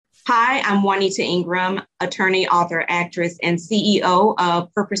Hi, I'm Juanita Ingram, attorney, author, actress, and CEO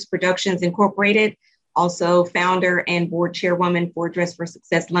of Purpose Productions Incorporated, also founder and board chairwoman for Dress for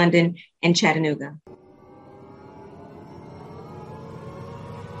Success London and Chattanooga.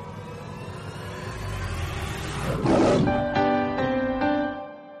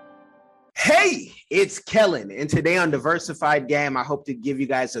 Hey, it's Kellen, and today on Diversified Game, I hope to give you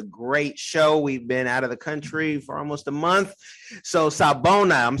guys a great show. We've been out of the country for almost a month, so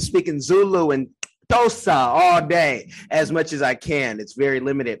Sabona, I'm speaking Zulu and Tosa all day as much as I can. It's very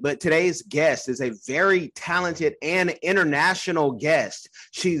limited, but today's guest is a very talented and international guest.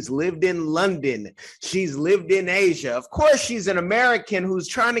 She's lived in London. She's lived in Asia. Of course, she's an American who's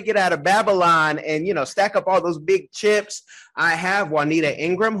trying to get out of Babylon and, stack up all those big chips. I have Juanita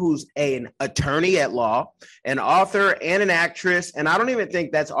Ingram, who's an attorney at law, an author, and an actress. And I don't even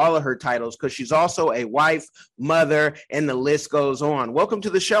think that's all of her titles because she's also a wife, mother, and the list goes on. Welcome to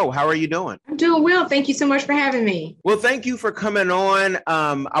the show. How are you doing? I'm doing well. Thank you so much for having me. Well, thank you for coming on.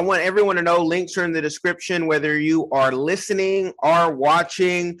 I want everyone to know links are in the description, whether you are listening or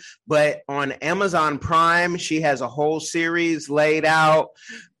watching. But on Amazon Prime, she has a whole series laid out.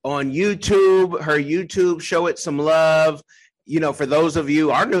 On YouTube, her YouTube, show it some love. For those of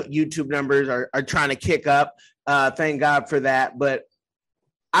you, our new YouTube numbers are trying to kick up. Thank God for that. But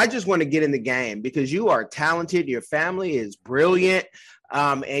I just want to get in the game because you are talented. Your family is brilliant.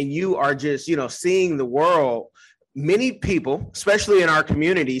 And you are just, seeing the world. Many people, especially in our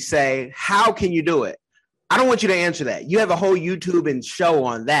community, say, how can you do it? I don't want you to answer that. You have a whole YouTube and show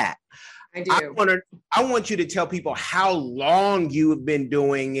on that. I do. I want you to tell people how long you have been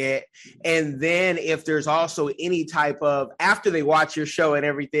doing it. And then if there's also any type of, after they watch your show and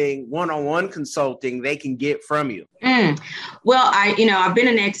everything, one-on-one consulting they can get from you. Well, I've been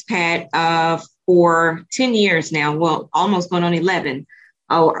an expat for 10 years now. Well, almost going on 11.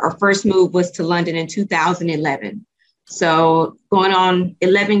 Our first move was to London in 2011. So going on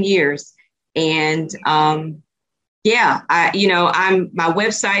 11 years. And my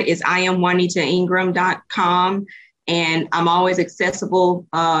website is iamjuanitaingram.com, and I'm always accessible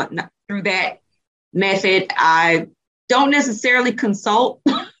through that method. I don't necessarily consult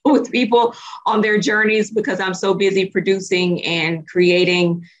with people on their journeys because I'm so busy producing and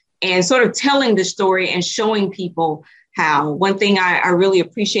creating and sort of telling the story and showing people how. One thing I really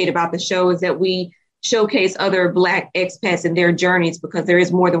appreciate about the show is that we showcase other Black expats and their journeys because there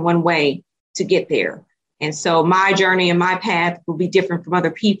is more than one way to get there. And so my journey and my path will be different from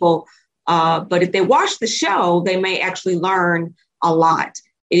other people. But if they watch the show, they may actually learn a lot.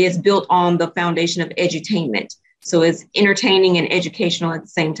 It is built on the foundation of edutainment. So it's entertaining and educational at the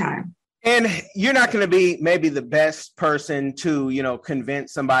same time. And you're not going to be maybe the best person to,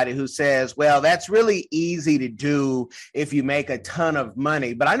 convince somebody who says, well, that's really easy to do if you make a ton of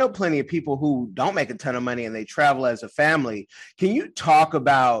money. But I know plenty of people who don't make a ton of money and they travel as a family. Can you talk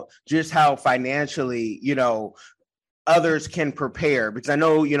about just how financially, others can prepare? Because I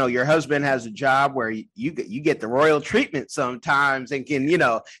know, your husband has a job where you get the royal treatment sometimes and can,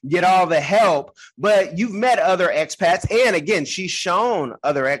 get all the help, but you've met other expats. And again, she's shown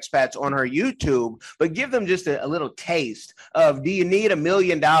other expats on her YouTube, but give them just a little taste of, do you need $1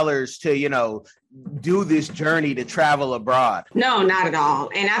 million to, do this journey to travel abroad? No, not at all.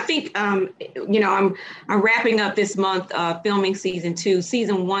 And I think, I'm wrapping up this month filming season 2.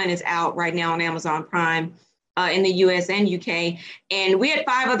 Season 1 is out right now on Amazon Prime. In the US and UK. And we had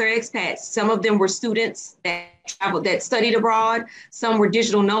 5 other expats. Some of them were students that traveled, that studied abroad. Some were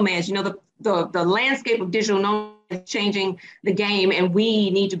digital nomads. The landscape of digital nomads is changing the game, and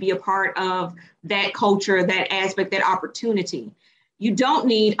we need to be a part of that culture, that aspect, that opportunity. You don't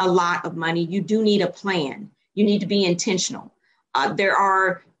need a lot of money. You do need a plan. You need to be intentional. There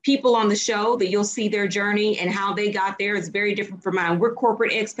are people on the show that you'll see their journey and how they got there is very different from mine. We're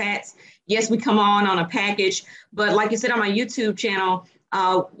corporate expats. Yes, we come on a package, but like you said on my YouTube channel,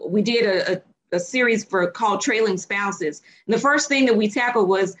 we did a series called Trailing Spouses. And the first thing that we tackled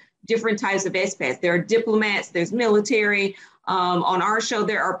was different types of expats. There are diplomats, there's military. On our show,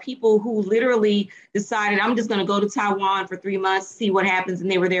 there are people who literally decided, I'm just going to go to Taiwan for 3 months, see what happens.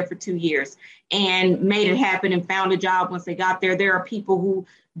 And they were there for 2 years and made it happen and found a job once they got there. There are people who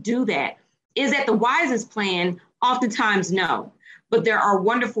do that. Is that the wisest plan? Oftentimes, no. But there are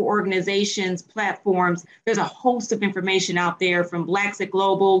wonderful organizations, platforms. There's a host of information out there, from Blackset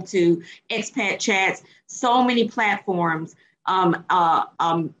Global to Expat Chats, so many platforms.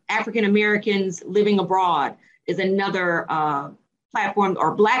 African Americans Living Abroad is another platform,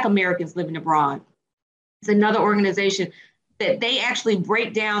 or Black Americans Living Abroad. It's another organization that they actually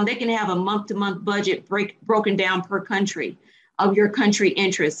break down. They can have a month-to-month budget broken down per country. of your country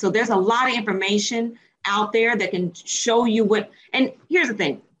interests. So there's a lot of information out there that can show you what, and here's the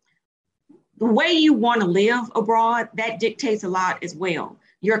thing, the way you want to live abroad, that dictates a lot as well.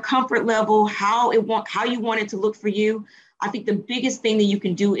 Your comfort level, how you want it to look for you. I think the biggest thing that you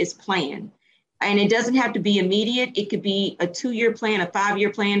can do is plan. And it doesn't have to be immediate. It could be a 2-year plan, a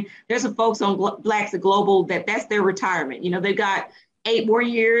 5-year plan. There's some folks on Blacks at Global that's their retirement. They've got 8 more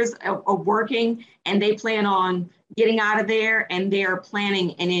years of working, and they plan on getting out of there, and they're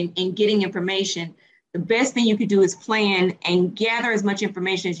planning and getting information. The best thing you could do is plan and gather as much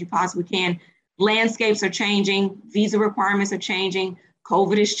information as you possibly can. Landscapes are changing. Visa requirements are changing.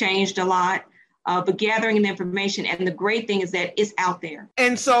 COVID has changed a lot, but gathering the information. And the great thing is that it's out there.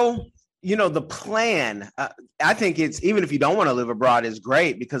 And so, the plan, I think it's, even if you don't want to live abroad, is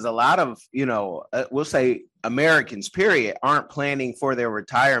great, because a lot of, we'll say Americans, period, aren't planning for their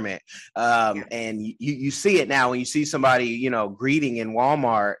retirement. And you see it now when you see somebody, greeting in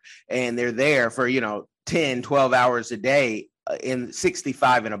Walmart, and they're there for, 10, 12 hours a day in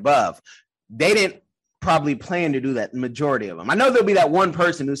 65 and above. They didn't probably plan to do that, the majority of them. I know there'll be that one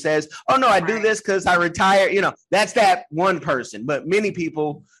person who says, oh no, I do this because I retired. That's that one person, but many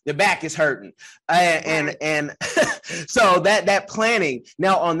people, their back is hurting. And so that planning.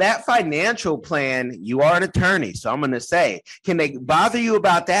 Now on that financial plan, you are an attorney. So I'm going to say, can they bother you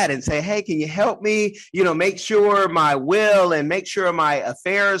about that and say, hey, can you help me, make sure my will and make sure my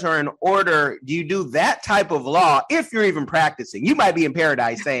affairs are in order? Do you do that type of law? If you're even practicing, you might be in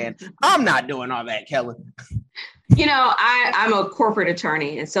paradise saying, I'm not doing all that, Kelly. I'm a corporate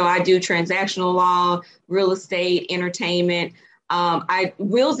attorney, and so I do transactional law, real estate, entertainment.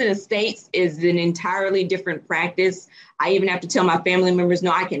 Wills and estates is an entirely different practice. I even have to tell my family members,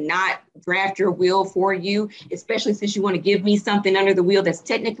 no, I cannot draft your will for you, especially since you want to give me something under the will that's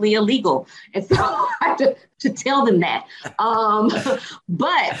technically illegal. And so I have to tell them that.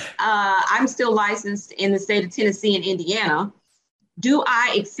 But I'm still licensed in the state of Tennessee and Indiana. Do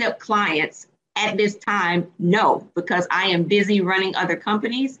I accept clients at this time? No, because I am busy running other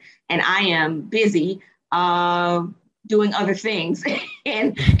companies, and I am busy doing other things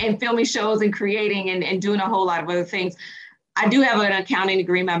and filming shows and creating and doing a whole lot of other things. I do have an accounting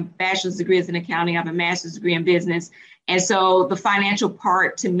degree. My bachelor's degree is in accounting. I have a master's degree in business. And so the financial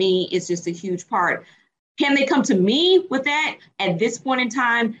part to me is just a huge part. Can they come to me with that at this point in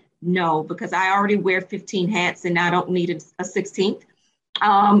time? No, because I already wear 15 hats and I don't need a 16th.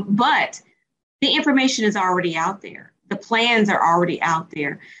 But the information is already out there. The plans are already out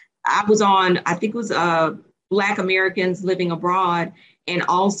there. I was on, I think it was Black Americans Living Abroad, and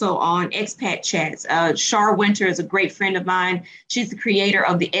also on Expat Chats. Shar Winter is a great friend of mine. She's the creator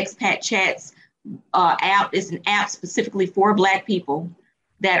of the Expat Chats app. It's an app specifically for Black people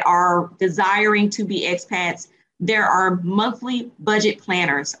that are desiring to be expats. There are monthly budget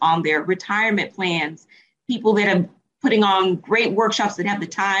planners on there, retirement plans, people that are putting on great workshops that have the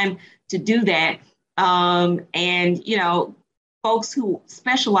time to do that. And, folks who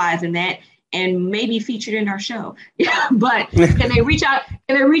specialize in that and maybe featured in our show. Yeah, but can they reach out?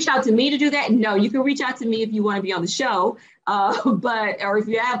 Can they reach out to me to do that? No, you can reach out to me if you want to be on the show. Or if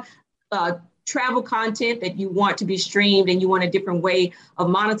you have travel content that you want to be streamed and you want a different way of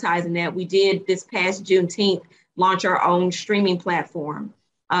monetizing that, we did this past Juneteenth launch our own streaming platform.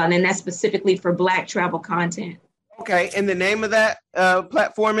 And that's specifically for Black travel content. Okay. And the name of that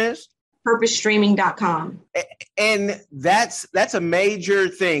platform is? PurposeStreaming.com. And that's a major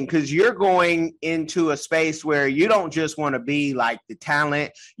thing, because you're going into a space where you don't just want to be like the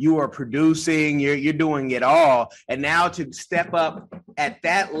talent. You are producing, you're doing it all. And now to step up at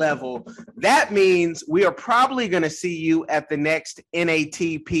that level, that means we are probably going to see you at the next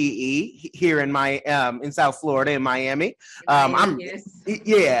NATPE here in South Florida, in Miami. Yes.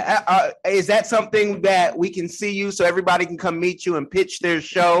 Is that something that we can see you so everybody can come meet you and pitch their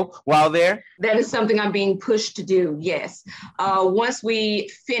show while there? That is something I'm being pushed to do, yes. Once we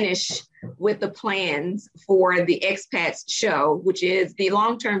finish with the plans for the Expats show, which is the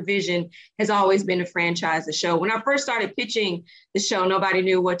long-term vision, has always been to franchise the show. When I first started pitching the show, nobody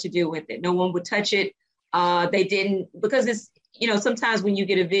knew what to do with it. No one would touch it. They didn't, because it's, sometimes when you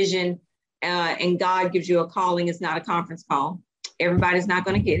get a vision and God gives you a calling, it's not a conference call. Everybody's not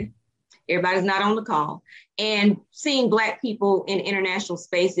going to get it. Everybody's not on the call. And seeing Black people in international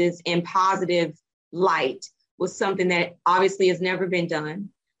spaces in positive light was something that obviously has never been done.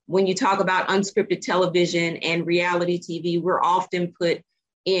 When you talk about unscripted television and reality TV, we're often put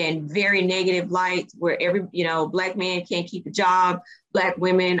in very negative light where Black man can't keep a job. Black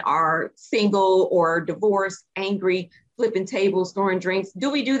women are single or divorced, angry, flipping tables, throwing drinks. Do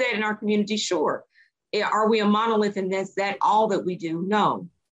we do that in our community? Sure. Are we a monolith and that's that all that we do? No.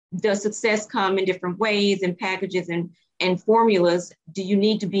 Does success come in different ways and packages and formulas? Do you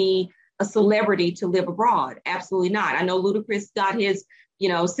need to be a celebrity to live abroad? Absolutely not. I know Ludacris got his,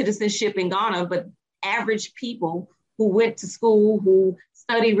 citizenship in Ghana, but average people who went to school, who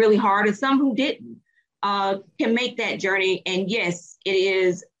studied really hard, and some who didn't, can make that journey. And yes, it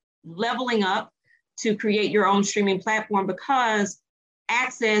is leveling up to create your own streaming platform, because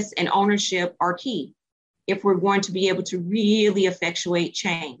access and ownership are key if we're going to be able to really effectuate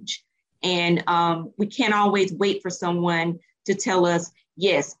change. And we can't always wait for someone to tell us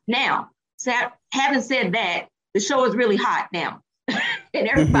yes. Now, having said that, the show is really hot now and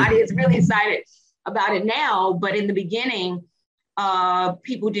everybody is really excited about it now. But in the beginning,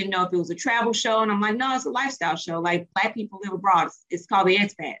 people didn't know if it was a travel show. And I'm like, no, it's a lifestyle show. Like, Black people live abroad. It's called The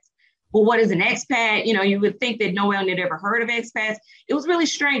Expats. Well, what is an expat? You would think that no one had ever heard of expats. It was really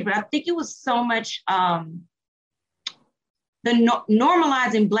strange, but I think it was so much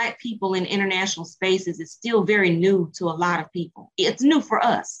normalizing Black people in international spaces is still very new to a lot of people. It's new for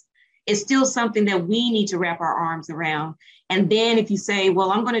us. It's still something that we need to wrap our arms around. And then if you say,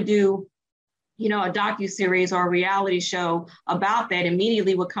 well, I'm going to do, a docuseries or a reality show about that,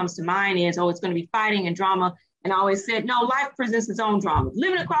 immediately what comes to mind is, oh, it's going to be fighting and drama. And I always said, no, life presents its own drama.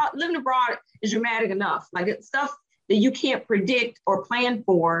 Living abroad is dramatic enough. Like, it's stuff that you can't predict or plan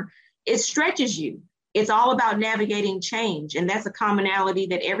for. It stretches you. It's all about navigating change. And that's a commonality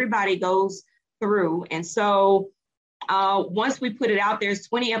that everybody goes through. And so once we put it out, there's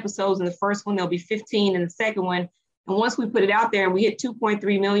 20 episodes in the first one, there'll be 15 in the second one. And once we put it out there and we hit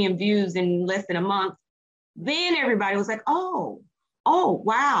 2.3 million views in less than a month, then everybody was like, oh,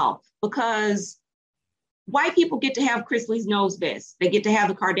 wow. Because white people get to have Chris Lee's nose vest. They get to have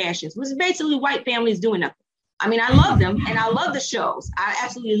the Kardashians, which is basically white families doing nothing. I mean, I love them and I love the shows. I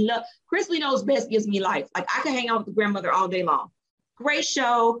absolutely love Chris Lee Knows Best. Gives me life. Like, I can hang out with the grandmother all day long. Great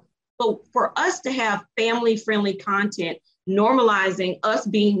show. But for us to have family friendly content, normalizing us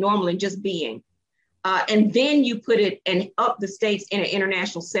being normal and just being, and then you put it and up the stakes in an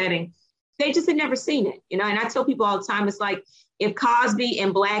international setting, they just had never seen it. And I tell people all the time, it's like if Cosby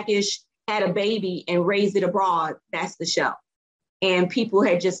and Blackish had a baby and raised it abroad, that's the show. And people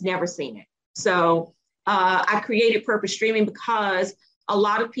had just never seen it. So I created Purpose Streaming because a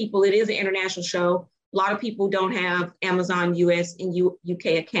lot of people, it is an international show. A lot of people don't have Amazon US and UK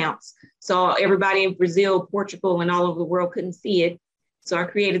accounts. So everybody in Brazil, Portugal, and all over the world couldn't see it. So I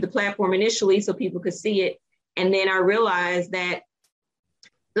created the platform initially so people could see it. And then I realized that,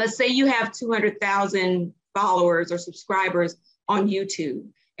 let's say you have 200,000 followers or subscribers on YouTube.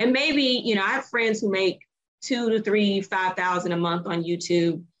 And maybe, I have friends who make 2,000 to 3,000, 5,000 a month on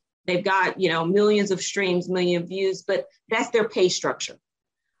YouTube. They've got, millions of streams, million views, but that's their pay structure.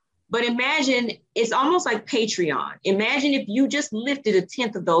 But imagine, it's almost like Patreon. Imagine if you just lifted a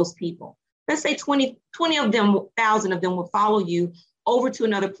tenth of those people. Let's say 20,000 of them will follow you over to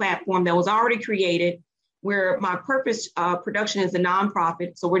another platform that was already created, where my Purpose production is a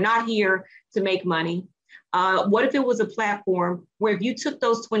nonprofit. So we're not here to make money. What if it was a platform where if you took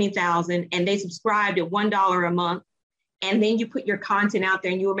those 20,000 and they subscribed at $1 a month, and then you put your content out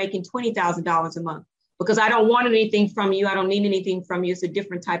there and you were making $20,000 a month? Because I don't want anything from you. I don't need anything from you. It's a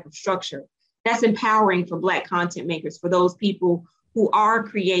different type of structure. That's empowering for Black content makers, for those people who are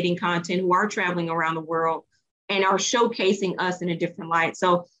creating content, who are traveling around the world and are showcasing us in a different light.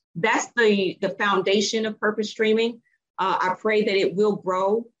 So that's the foundation of Purpose Streaming. I pray that it will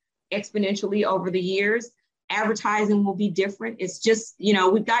grow exponentially over the years. Advertising will be different. It's just,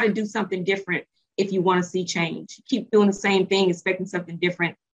 we've got to do something different if you want to see change. Keep doing the same thing, expecting something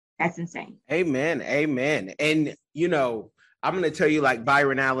different. That's insane. Amen. Amen. And, I'm going to tell you, like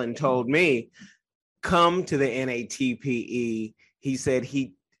Byron Allen told me, come to the NATPE. He said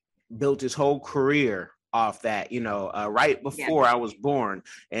he built his whole career off that, right before I was born.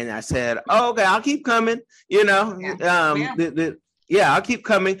 And I said, okay, I'll keep coming, I'll keep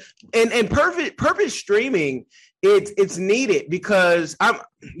coming. And Purpose Streaming, it's needed because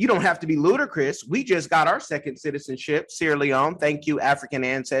you don't have to be Ludacris. We just got our second citizenship, Sierra Leone. Thank you, African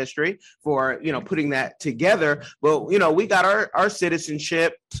Ancestry, for putting that together. But we got our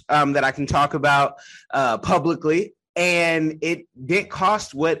citizenship that I can talk about publicly. And it didn't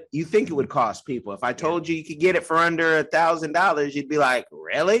cost what you think it would cost people. If I told you could get it for under $1,000, you'd be like,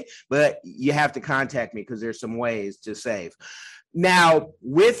 really? But you have to contact me because there's some ways to save. Now,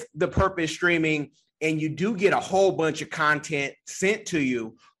 with the Purpose Streaming, and you do get a whole bunch of content sent to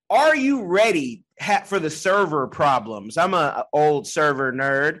you, are you ready for the server problems? I'm a old server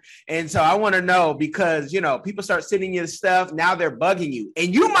nerd. And so I want to know, because, people start sending you stuff. Now they're bugging you,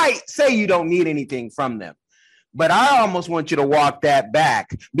 and you might say you don't need anything from them. But I almost want you to walk that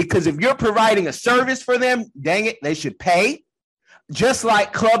back, because if you're providing a service for them, dang it, they should pay. Just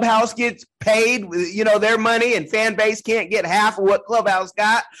like Clubhouse gets paid, their money, and fan base can't get half of what Clubhouse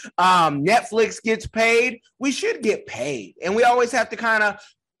got. Netflix gets paid. We should get paid. And we always have to kind of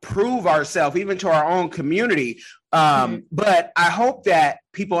prove ourselves, even to our own community. But I hope that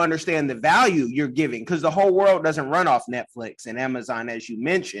people understand the value you're giving, because the whole world doesn't run off Netflix and Amazon, as you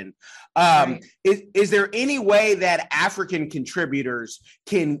mentioned. Right. Is there any way that African contributors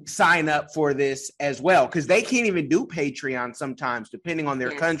can sign up for this as well? Because they can't even do Patreon sometimes, depending on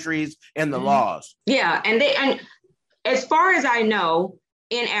their countries and the laws. Yeah, and as far as I know,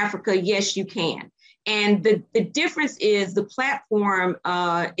 in Africa, yes, you can. And the difference is the platform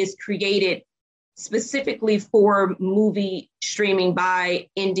is created specifically for movie streaming by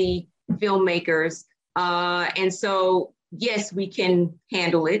indie filmmakers. And so, yes, we can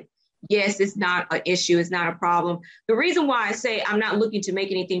handle it. Yes, it's not an issue. It's not a problem. The reason why I say I'm not looking to make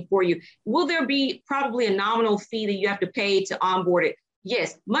anything for you, will there be probably a nominal fee that you have to pay to onboard it?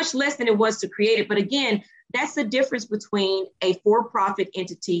 Yes, much less than it was to create it. But again, that's the difference between a for-profit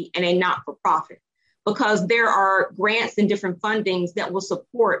entity and a not-for-profit, because there are grants and different fundings that will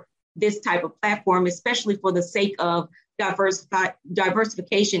support this type of platform, especially for the sake of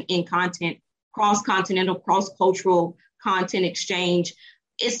diversification in content, cross-continental, cross-cultural content exchange.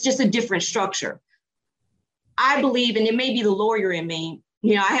 It's just a different structure. I believe, and it may be the lawyer in me,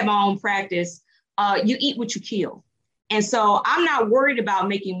 I have my own practice, you eat what you kill. And so I'm not worried about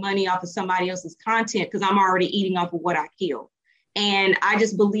making money off of somebody else's content, because I'm already eating off of what I kill. And I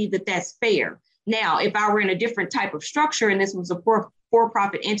just believe that that's fair. Now, if I were in a different type of structure and this was a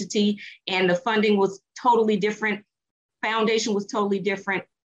for-profit entity and the funding was totally different, foundation was totally different,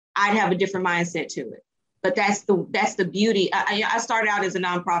 I'd have a different mindset to it. But that's the beauty. I started out as a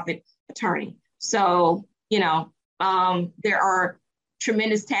nonprofit attorney. So, there are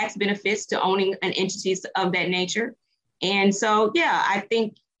tremendous tax benefits to owning an entity of that nature. And so, yeah, I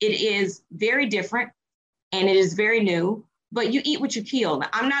think it is very different and it is very new. But you eat what you kill.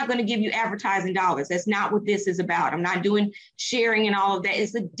 I'm not going to give you advertising dollars. That's not what this is about. I'm not doing sharing and all of that.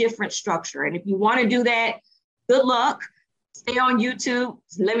 It's a different structure. And if you want to do that, good luck. Stay on YouTube.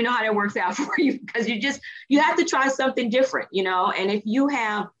 Let me know how that works out for you, because you have to try something different, And if you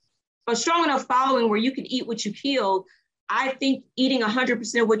have a strong enough following where you can eat what you kill, I think eating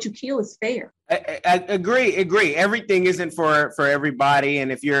 100% of what you kill is fair. I agree. Everything isn't for everybody.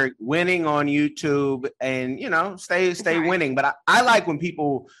 And if you're winning on YouTube and, stay right. Winning. But I like when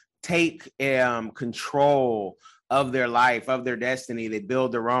people take control of their life, of their destiny. They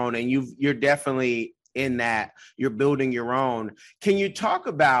build their own, and you're definitely in that. You're building your own. Can you talk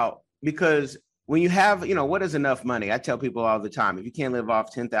about, because when you have, what is enough money? I tell people all the time, if you can't live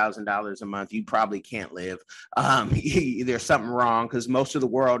off $10,000 a month, you probably can't live. There's something wrong, because most of the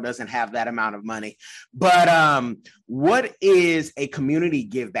world doesn't have that amount of money. But what is a community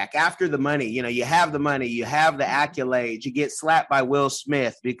give back after the money? You have the money, you have the accolades, you get slapped by Will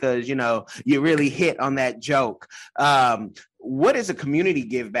Smith because, you really hit on that joke. What is a community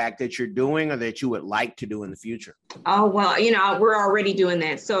give back that you're doing or that you would like to do in the future? Oh, well, we're already doing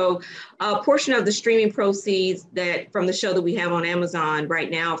that. So a portion of the streaming proceeds that from the show that we have on Amazon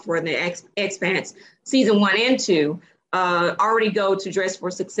right now for the Expanse season 1 and 2 already go to Dress for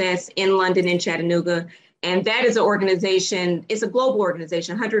Success in London and Chattanooga. And that is an organization, it's a global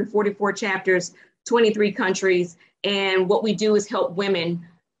organization, 144 chapters, 23 countries. And what we do is help women,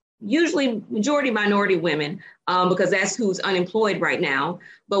 usually majority minority women, because that's who's unemployed right now.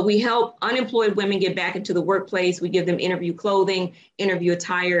 But we help unemployed women get back into the workplace. We give them interview clothing, interview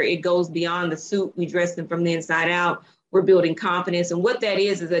attire. It goes beyond the suit. We dress them from the inside out. We're building confidence. And what that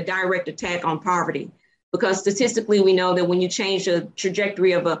is a direct attack on poverty. Because statistically, we know that when you change the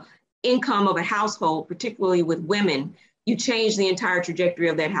trajectory of a income of a household, particularly with women, you change the entire trajectory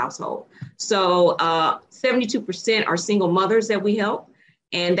of that household. So 72% are single mothers that we help.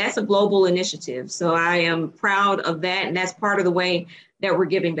 And that's a global initiative. So I am proud of that. And that's part of the way that we're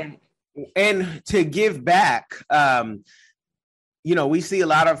giving back. And to give back, we see a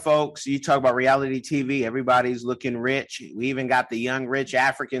lot of folks, you talk about reality TV, everybody's looking rich. We even got the Young Rich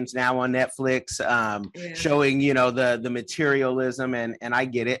Africans now on Netflix, showing, the materialism, and I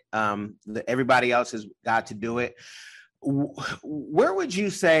get it. Everybody else has got to do it. Where would you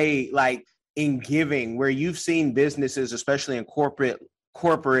say, like in giving, where you've seen businesses, especially in corporate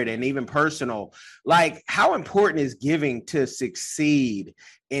corporate and even personal, like how important is giving to succeed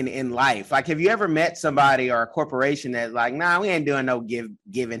in life? Like, have you ever met somebody or a corporation that's like, nah, we ain't doing no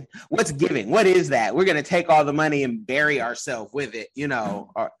giving? What's giving? What is that? We're going to take all the money and bury ourselves with it, you know?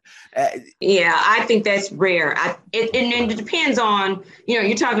 Yeah, I think that's rare. It depends on,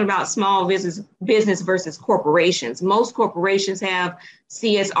 you're talking about small business versus corporations. Most corporations have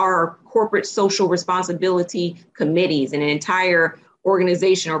CSR, corporate social responsibility committees, and an entire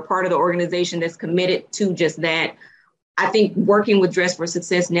organization or part of the organization that's committed to just that. I think working with Dress for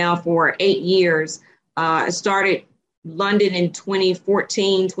Success now for 8 years, I started London in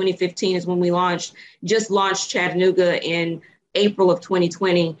 2014, 2015 is when we just launched Chattanooga in April of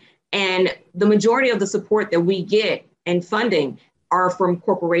 2020. And the majority of the support that we get and funding are from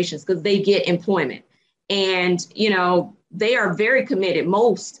corporations because they get employment. And, they are very committed.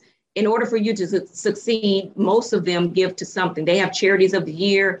 In order for you to succeed, most of them give to something. They have charities of the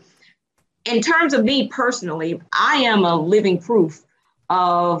year. In terms of me personally, I am a living proof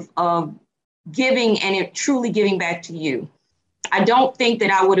of giving and truly giving back to you. I don't think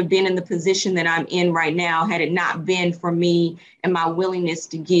that I would have been in the position that I'm in right now had it not been for me and my willingness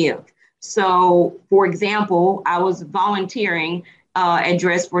to give. So, for example, I was volunteering at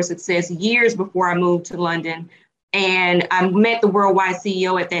Dress for Success years before I moved to London. And I met the worldwide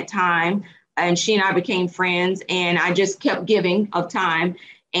CEO at that time, and she and I became friends, and I just kept giving of time.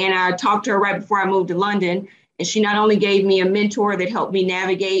 And I talked to her right before I moved to London. And she not only gave me a mentor that helped me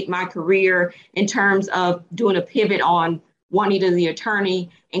navigate my career in terms of doing a pivot on Juanita the attorney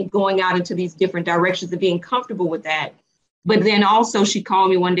and going out into these different directions and being comfortable with that. But then also she called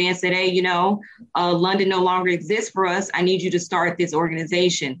me one day and said, hey, London no longer exists for us. I need you to start this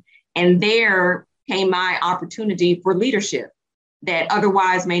organization. And there came my opportunity for leadership that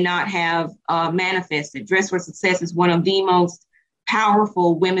otherwise may not have manifested. Dress for Success is one of the most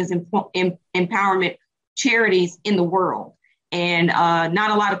powerful women's empowerment charities in the world. And not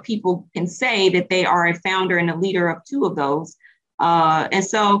a lot of people can say that they are a founder and a leader of two of those. And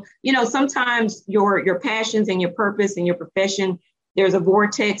so, sometimes your passions and your purpose and your profession, there's a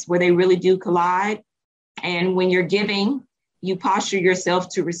vortex where they really do collide. And when you're giving, you posture yourself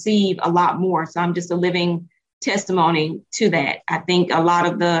to receive a lot more. So I'm just a living testimony to that. I think a lot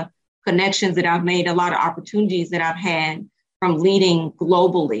of the connections that I've made, a lot of opportunities that I've had from leading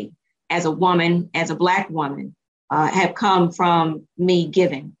globally as a woman, as a Black woman, have come from me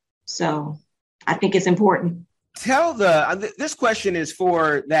giving. So I think it's important. This question is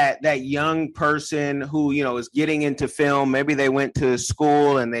for that young person who, is getting into film. Maybe they went to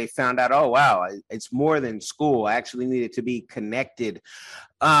school and they found out, oh, wow, it's more than school. I actually needed to be connected.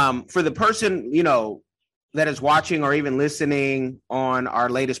 For the person, that is watching or even listening on our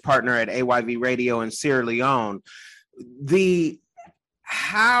latest partner at AYV Radio in Sierra Leone,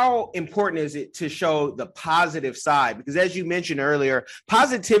 how important is it to show the positive side? Because as you mentioned earlier,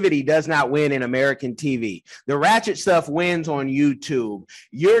 positivity does not win in American TV. The ratchet stuff wins on YouTube.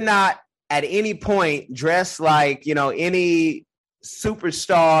 You're not at any point dressed like, any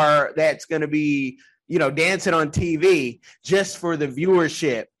superstar that's going to be, dancing on TV just for the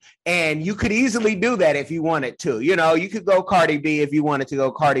viewership. And you could easily do that if you wanted to. You could go Cardi B if you wanted to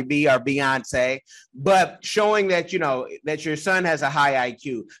go Cardi B or Beyonce, but showing that, that your son has a high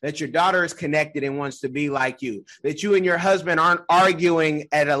IQ, that your daughter is connected and wants to be like you, that you and your husband aren't arguing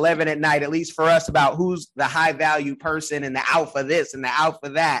at 11 at night, at least for us, about who's the high value person and the alpha this and the alpha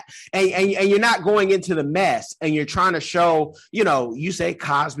that. And you're not going into the mess, and you're trying to show, you say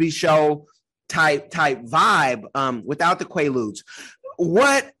Cosby Show type vibe without the Quaaludes.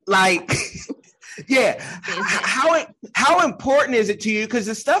 What, like, yeah, how important is it to you? Because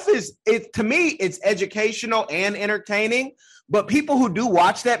the stuff to me, it's educational and entertaining, but people who do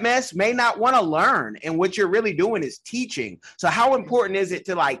watch that mess may not want to learn. And what you're really doing is teaching. So how important is it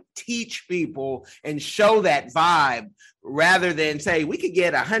to teach people and show that vibe rather than say we could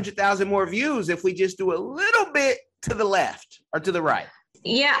get 100,000 more views if we just do a little bit to the left or to the right?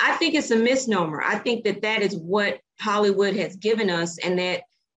 Yeah, I think it's a misnomer. I think that is what Hollywood has given us, and that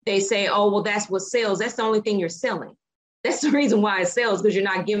they say, oh, well, that's what sells. That's the only thing you're selling. That's the reason why it sells, because you're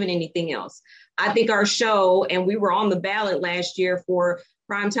not giving anything else. I think our show, and we were on the ballot last year for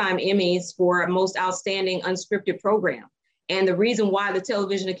Primetime Emmys for most outstanding unscripted program. And the reason why the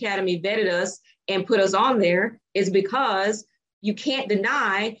Television Academy vetted us and put us on there is because you can't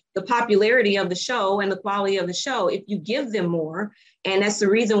deny the popularity of the show and the quality of the show if you give them more. And that's the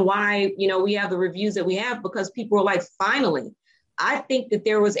reason why, we have the reviews that we have, because people are like, finally. I think that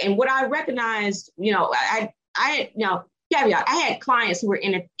there was, and what I recognized, caveat, I had clients who were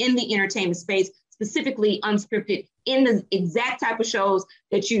in the entertainment space, specifically unscripted in the exact type of shows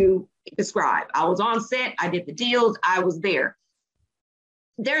that you describe. I was on set, I did the deals, I was there.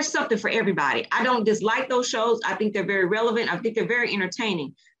 There's something for everybody. I don't dislike those shows. I think they're very relevant. I think they're very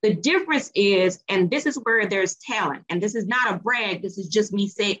entertaining. The difference is, and this is where there's talent, and this is not a brag, this is just me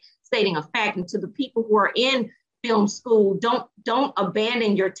stating a fact. And to the people who are in film school, don't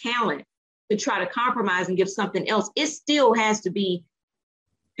abandon your talent to try to compromise and give something else. It still has to be,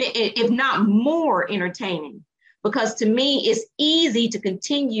 if not more, entertaining. Because to me, it's easy to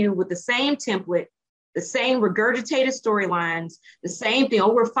continue with the same template, the same regurgitated storylines, the same thing.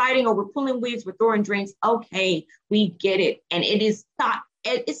 Oh, we're fighting, or we're pulling wigs, we're throwing drinks. Okay, we get it. And it's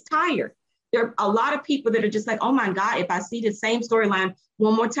tired. There are a lot of people that are just like, oh my God, if I see the same storyline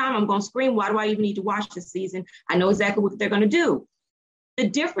one more time, I'm going to scream. Why do I even need to watch this season? I know exactly what they're going to do. The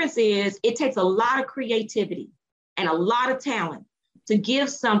difference is it takes a lot of creativity and a lot of talent to give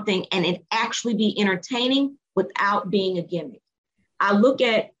something and it actually be entertaining without being a gimmick. I look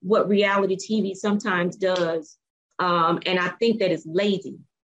at what reality TV sometimes does, and I think that it's lazy.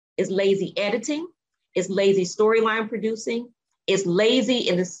 It's lazy editing. It's lazy storyline producing. It's lazy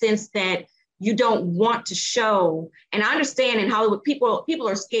in the sense that you don't want to show. And I understand in Hollywood, people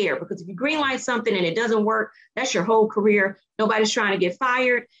are scared because if you greenlight something and it doesn't work, that's your whole career. Nobody's trying to get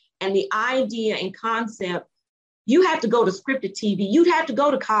fired. And the idea and concept, you have to go to scripted TV. You'd have to go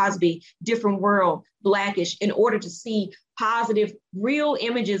to Cosby, Different World, Blackish, in order to see positive, real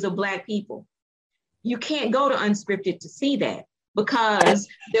images of Black people. You can't go to unscripted to see that because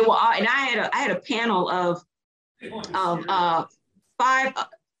there were, and I had a panel of five.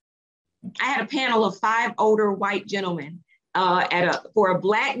 I had a panel of 5 older white gentlemen for a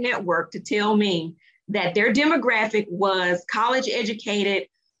Black network to tell me that their demographic was college educated,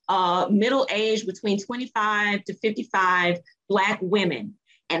 middle age between 25 to 55 Black women.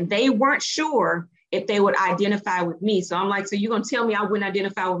 And they weren't sure if they would identify with me. So I'm like, so you're going to tell me I wouldn't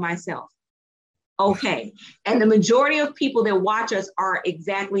identify with myself? Okay. And the majority of people that watch us are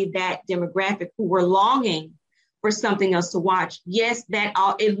exactly that demographic who were longing for something else to watch. Yes,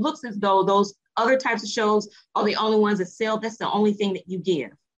 it looks as though those other types of shows are the only ones that sell. That's the only thing that you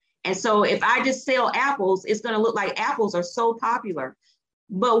give. And so if I just sell apples, it's going to look like apples are so popular.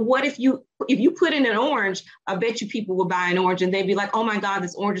 But what if you put in an orange, I bet you people will buy an orange and they'd be like, oh my God,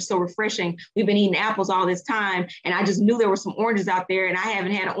 this orange is so refreshing. We've been eating apples all this time. And I just knew there were some oranges out there and I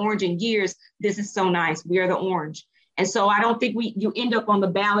haven't had an orange in years. This is so nice. We are the orange. And so I don't think you end up on the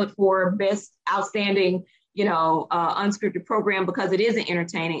ballot for best outstanding, unscripted program because it isn't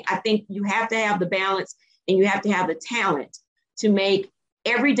entertaining. I think you have to have the balance and you have to have the talent to make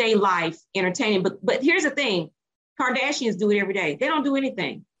everyday life entertaining. But here's the thing. Kardashians do it every day. They don't do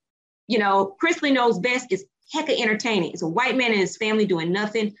anything. Chrisley Knows Best is hecka entertaining. It's a white man and his family doing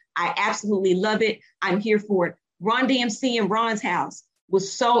nothing. I absolutely love it. I'm here for it. Run DMC and Ron's House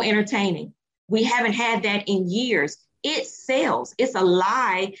was so entertaining. We haven't had that in years. It sells. It's a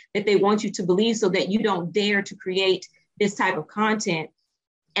lie that they want you to believe so that you don't dare to create this type of content.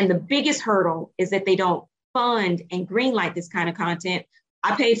 And the biggest hurdle is that they don't fund and greenlight this kind of content.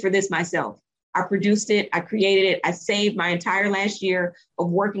 I paid for this myself. I produced it. I created it. I saved my entire last year of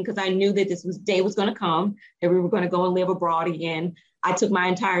working because I knew that day was going to come, that we were going to go and live abroad again. I took my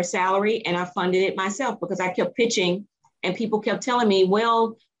entire salary and I funded it myself because I kept pitching and people kept telling me,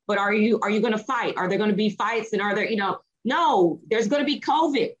 well, but are you going to fight? Are there going to be fights? And are there, no, there's going to be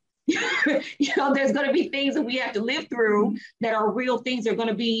COVID. There's going to be things that we have to live through that are real things. There are going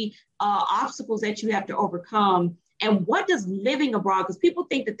to be obstacles that you have to overcome. And what does living abroad, because people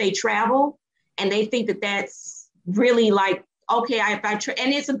think that they travel and they think that that's really like, okay, and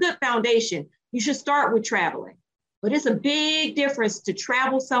it's a good foundation. You should start with traveling. But it's a big difference to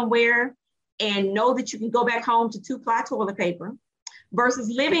travel somewhere and know that you can go back home to 2-ply toilet paper versus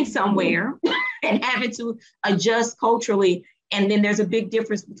living somewhere and having to adjust culturally. And then there's a big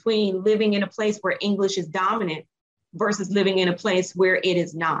difference between living in a place where English is dominant versus living in a place where it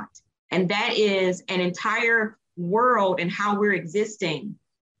is not. And that is an entire world and how we're existing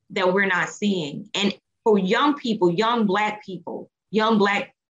that we're not seeing. And for young people, young Black people, young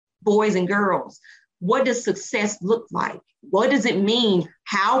Black boys and girls, what does success look like? What does it mean?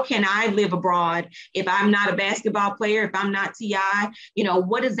 How can I live abroad if I'm not a basketball player, if I'm not T.I.?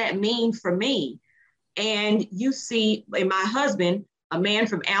 What does that mean for me? And you see in my husband, a man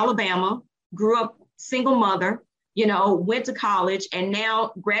from Alabama, grew up single mother, went to college and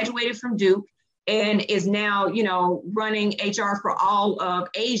now graduated from Duke and is now, running HR for all of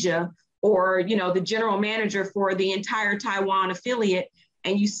Asia or, the general manager for the entire Taiwan affiliate.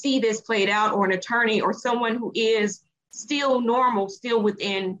 And you see this played out, or an attorney or someone who is still normal, still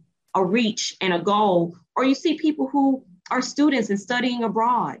within a reach and a goal, or you see people who are students and studying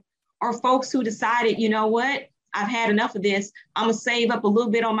abroad, or folks who decided, you know what, I've had enough of this. I'm gonna save up a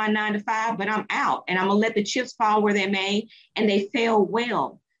little bit on my 9 to 5, but I'm out and I'm gonna let the chips fall where they may, and they fail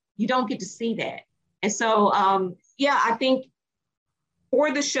well. You don't get to see that. And so, I think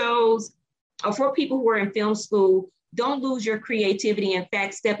for the shows, or for people who are in film school, don't lose your creativity. In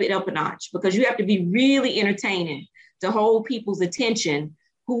fact, step it up a notch, because you have to be really entertaining to hold people's attention.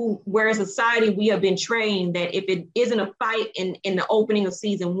 Whereas society, we have been trained that if it isn't a fight in the opening of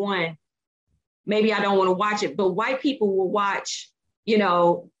season 1, maybe I don't want to watch it. But white people will watch,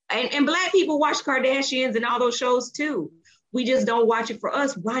 and Black people watch Kardashians and all those shows too. We just don't watch it for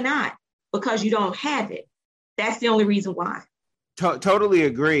us. Why not? Because you don't have it. That's the only reason why. Totally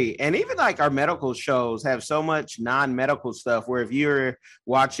agree. And even like our medical shows have so much non-medical stuff where if you're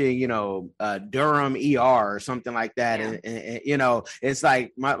watching, Durham ER or something like that, and it's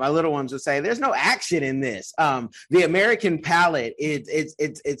like my little ones would say, there's no action in this. The American palette,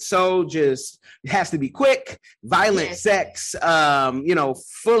 it's so just, it has to be quick, violent sex,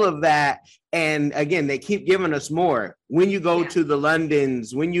 full of that. And again, they keep giving us more. When you go to the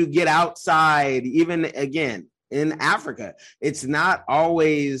Londons, when you get outside, even again, in Africa, it's not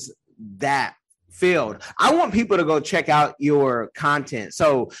always that filled. I want people to go check out your content.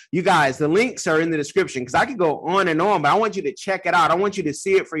 So you guys, the links are in the description, because I could go on and on, but I want you to check it out. I want you to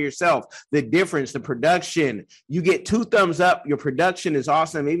see it for yourself. The difference, the production, you get 2 thumbs up. Your production is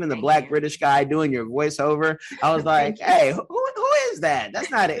awesome. Even the Black British guy doing your voiceover, I was like, hey, who is that?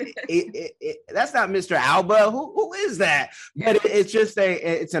 That's not that's not Mr. Alba. Who is that? But it's just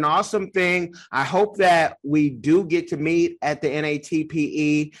it's an awesome thing. I hope that we do get to meet at the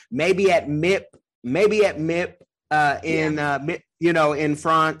NATPE, maybe at MIP, in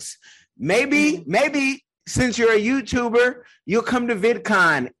France. Maybe since you're a YouTuber, you'll come to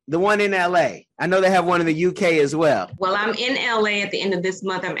VidCon, the one in LA. I know they have one in the UK as well. Well, I'm in LA at the end of this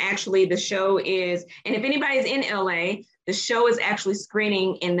month. The show is, and if anybody's in LA, the show is actually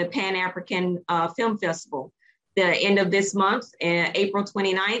screening in the Pan-African Film Festival. The end of this month, April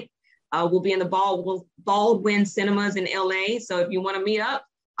 29th, we'll be in the Baldwin Cinemas in LA. So if you want to meet up,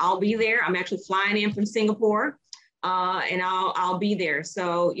 I'll be there. I'm actually flying in from Singapore, and I'll be there.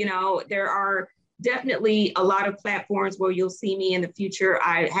 So, there are definitely a lot of platforms where you'll see me in the future.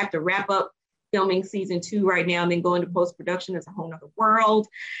 I have to wrap up filming season 2 right now and then go into post-production. It's a whole nother world.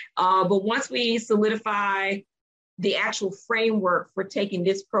 But once we solidify the actual framework for taking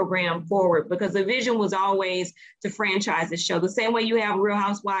this program forward, because the vision was always to franchise this show. The same way you have Real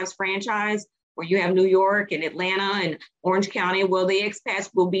Housewives franchise, where you have New York and Atlanta and Orange County. Well, the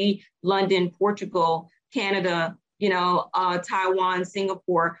expats will be London, Portugal, Canada, Taiwan,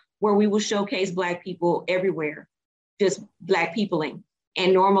 Singapore, where we will showcase Black people everywhere, just Black peopling,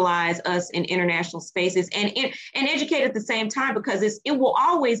 and normalize us in international spaces and educate at the same time, because it will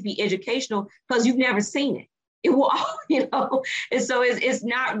always be educational, because you've never seen it. It will, and so it's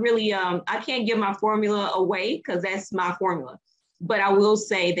not really, I can't give my formula away, because that's my formula. But I will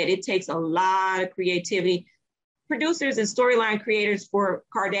say that it takes a lot of creativity. Producers and storyline creators for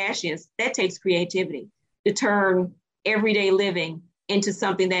Kardashians, that takes creativity to turn everyday living into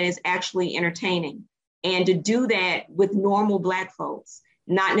something that is actually entertaining. And to do that with normal Black folks,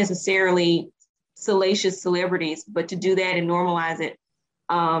 not necessarily salacious celebrities, but to do that and normalize it.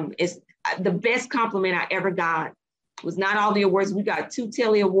 Is the best compliment I ever got. Was not all the awards. We got 2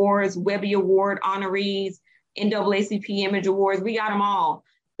 Telly Awards, Webby Award honorees, NAACP Image Awards. We got them all.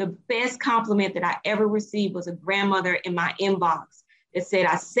 The best compliment that I ever received was a grandmother in my inbox that said,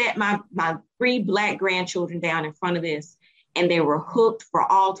 I set my 3 Black grandchildren down in front of this, and they were hooked for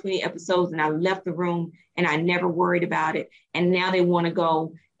all 20 episodes, and I left the room and I never worried about it. And now they want to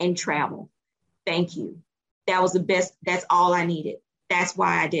go and travel. Thank you. That was the best. That's all I needed. That's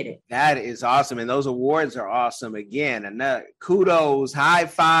why I did it. That is awesome. And those awards are awesome. Again, and kudos, high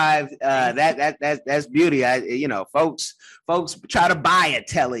five. That's beauty. Folks try to buy a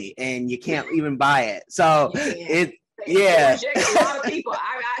telly and you can't even buy it. So a lot of people.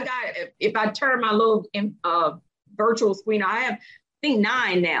 I got, if I turn my little virtual screen, I have, I think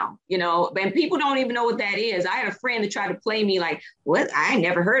 9 now, and people don't even know what that is. I had a friend that tried to play me like, what? I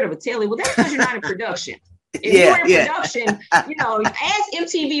never heard of a telly. Well, that's because you're not in production. If you're in production, ask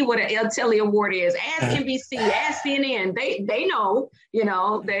MTV what a Telly Award is. Ask NBC, ask CNN. They know,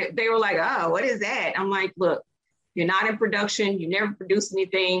 they were like, oh, what is that? I'm like, look, you're not in production. You never produced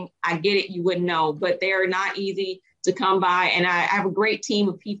anything. I get it. You wouldn't know, but they're not easy to come by. And I have a great team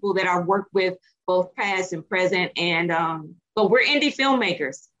of people that I've worked with, both past and present. And but we're indie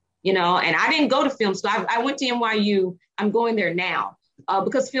filmmakers, and I didn't go to film school. I went to NYU. I'm going there now.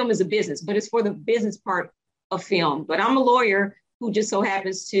 because film is a business, but it's for the business part of film. But I'm a lawyer who just so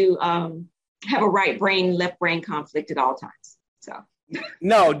happens to have a right brain, left brain conflict at all times. So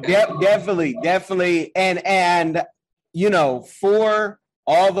no, definitely. And, you know, for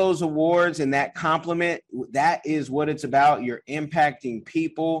all those awards and that compliment, that is what it's about. You're impacting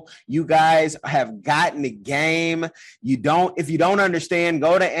people. You guys have gotten the game. If you don't understand,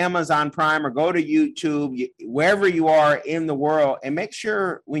 go to Amazon Prime or go to YouTube, wherever you are in the world, and make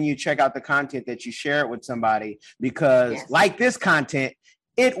sure when you check out the content that you share it with somebody, because like this content,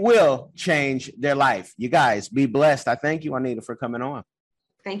 it will change their life. You guys be blessed. I thank you, Juanita, for coming on.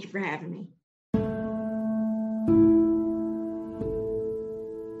 Thank you for having me.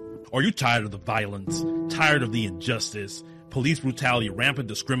 Are you tired of the violence, tired of the injustice, police brutality, rampant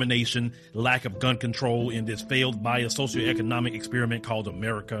discrimination, lack of gun control in this failed bio-socioeconomic experiment called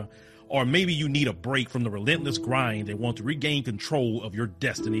America? Or maybe you need a break from the relentless grind and want to regain control of your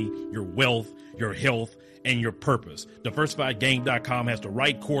destiny, your wealth, your health, and your purpose. DiversifiedGame.com has the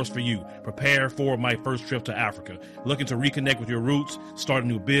right course for you. Prepare for my first trip to Africa. Looking to reconnect with your roots, start a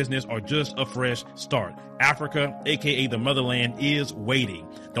new business, or just a fresh start. Africa, aka the motherland, is waiting.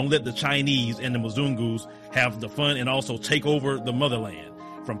 Don't let the Chinese and the Mzungus have the fun and also take over the motherland.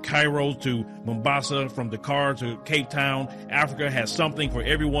 From Cairo to Mombasa, from Dakar to Cape Town, Africa has something for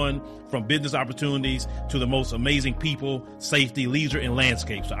everyone, from business opportunities to the most amazing people, safety, leisure, and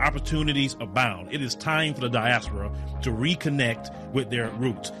landscapes. The opportunities abound. It is time for the diaspora to reconnect with their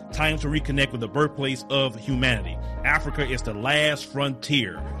roots. Time to reconnect with the birthplace of humanity. Africa is the last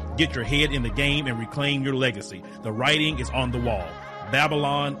frontier. Get your head in the game and reclaim your legacy. The writing is on the wall.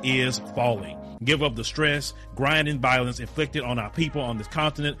 Babylon is falling. Give up the stress, grind, and violence inflicted on our people on this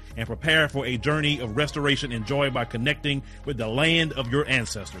continent and prepare for a journey of restoration and joy by connecting with the land of your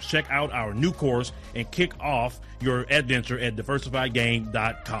ancestors. Check out our new course and kick off your adventure at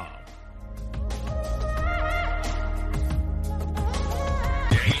DiversifiedGame.com.